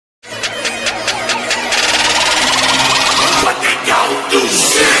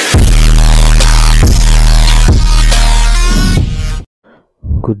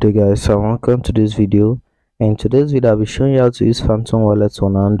Good day guys, and welcome to this video. In today's video I'll be showing you how to use phantom wallets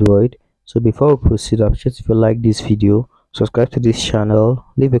on Android. So before we proceed, I'll just if you like this video, subscribe to this channel,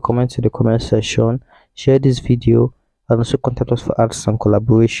 leave a comment in the comment section, share this video, and also contact us for ads and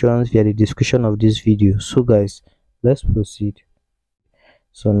collaborations via the description of this video. So guys, let's proceed.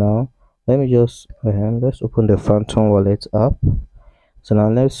 So now let me just let's open the phantom wallet app. So now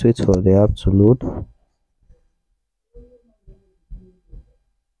let's wait for the app to load.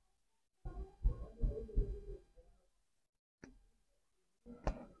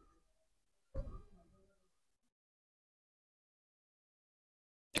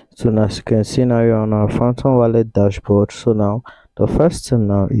 So now as you can see, now you're on our phantom wallet dashboard. So now the first thing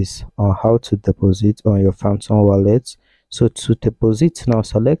now is on how to deposit on your phantom wallet. So to deposit, now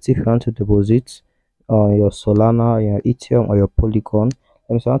select if you want to deposit on your Solana, your Ethereum, or your Polygon.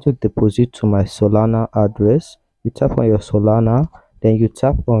 Let me say I want to deposit to my Solana address. You tap on your Solana, then you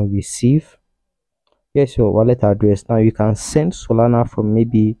tap on receive. Here's your wallet address. Now you can send Solana from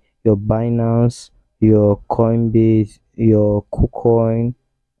maybe your Binance, your Coinbase, your KuCoin,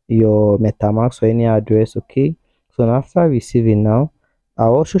 your MetaMask, or any address. Okay, so now after receiving, now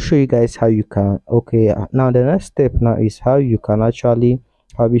I'll also show you guys how you can now the next step now is how you can actually,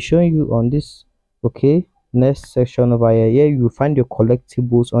 I'll be showing you on this. Okay, next section over here you find your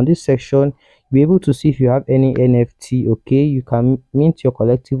collectibles. On this section you'll be able to see if you have any NFT. Okay, you can mint your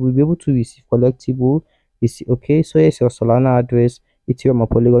collectible, you'll be able to receive collectible. You see, okay, so here's your Solana address, Ethereum or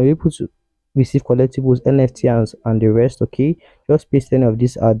Polygon. You're able to receive collectibles, NFT, and the rest. Okay, just paste any of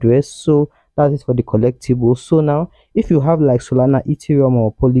this address. So that is for the collectibles. So now if you have like Solana, Ethereum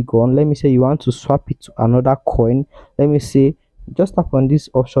or Polygon, let me say you want to swap it to another coin, let me say just tap on this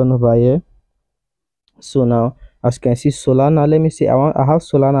option over here. So now as you can see, Solana, let me say I have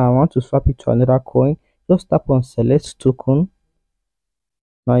Solana, I want to swap it to another coin. Just tap on select token.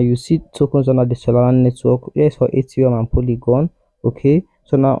 Now you see tokens under the Solana network. Yes, for Ethereum and Polygon. Okay,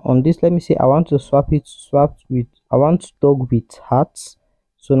 so now on this, let me say I want to I want dog with hearts.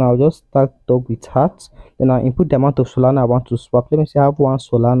 So now just start dog with hearts, then I input the amount of Solana I want to swap. Let me say I have 1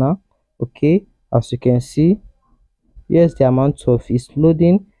 Solana. Okay, as you can see, here's the amount of is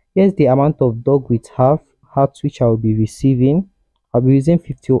loading. Here's the amount of dog with hearts which I will be receiving. I'll be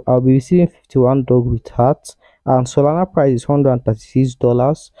receiving 51 dog with hearts, and Solana price is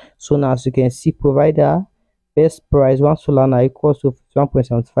 $136. So now as you can see, provider best price 1 Solana equals to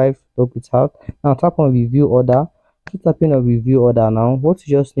 1.75 dog with heart. Now tap on review order. After tapping on review order, now what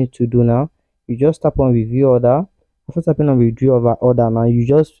you just need to do now, you just tap on review order. After tapping on review order, now you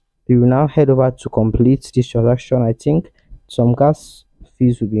will now head over to complete this transaction. I think some gas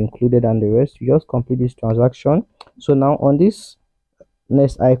fees will be included and the rest. You just complete this transaction. So now on this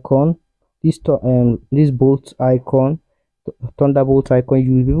next icon, this bolt icon, thunderbolt icon,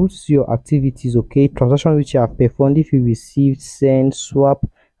 you will be able to see your activities. Okay, transaction which you have performed, if you received, send, swap,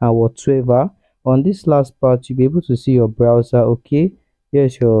 and whatsoever. On this last part you'll be able to see your browser. Okay,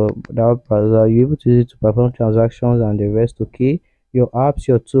 here's your browser. You're able to use it to perform transactions and the rest. Okay, your apps,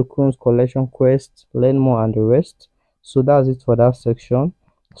 your tokens, collection quests, learn more, and the rest. So that's it for that section.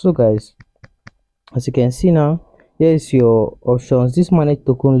 So guys, as you can see now, here is your options. This manage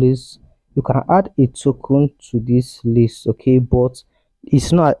token list, you can add a token to this list. Okay, but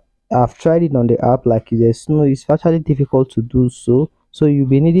it's not, I've tried it on the app, like it's actually difficult to do so. So you'll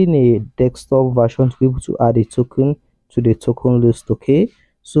be needing a desktop version to be able to add a token to the token list. Okay,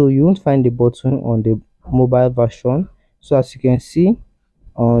 so you won't find the button on the mobile version. So as you can see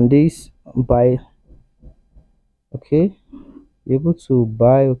on this buy, okay, you're able to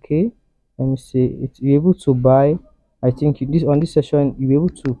buy. Okay, let me see it, you're able to buy. I think this on this session you'll be able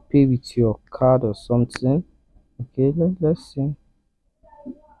to pay with your card or something. Okay, let's see.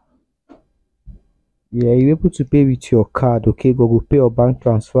 Yeah, you're able to pay with your card. Okay, Google Pay or bank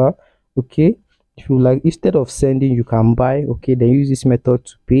transfer. Okay, if you like, instead of sending you can buy. Okay, then use this method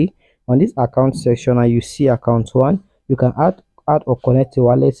to pay. On this account section, and you see account 1, you can add or connect a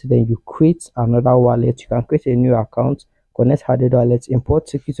wallet. Then you create another wallet. You can create a new account, connect added wallet, import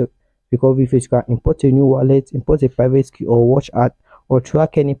ticket recovery fees. You can import a new wallet, import a private key, or watch ad or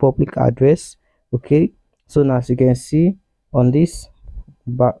track any public address. Okay, so now as you can see on this,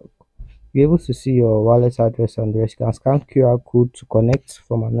 but you're able to see your wallet address and the rest. You can scan QR code to connect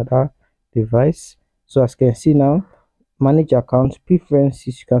from another device. So as you can see now, manage account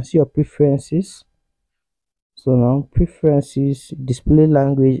preferences, you can see your preferences. So now preferences, display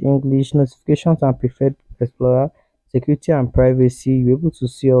language, English, notifications and preferred explorer, security and privacy. You're able to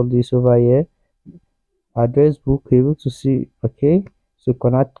see all this over here. Address book, you're able to see. Okay, so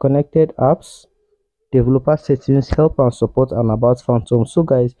connected apps, developer settings, help and support, and about Phantom. So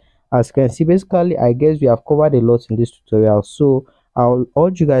guys, as you can see, basically I guess we have covered a lot in this tutorial. So I'll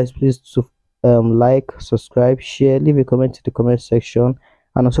urge you guys please to like, subscribe, share, leave a comment in the comment section,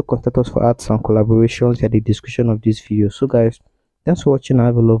 and also contact us for arts and collaborations at the description of this video. So guys, thanks for watching.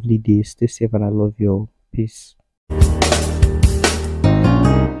 Have a lovely day. Stay safe and I love you all. Peace.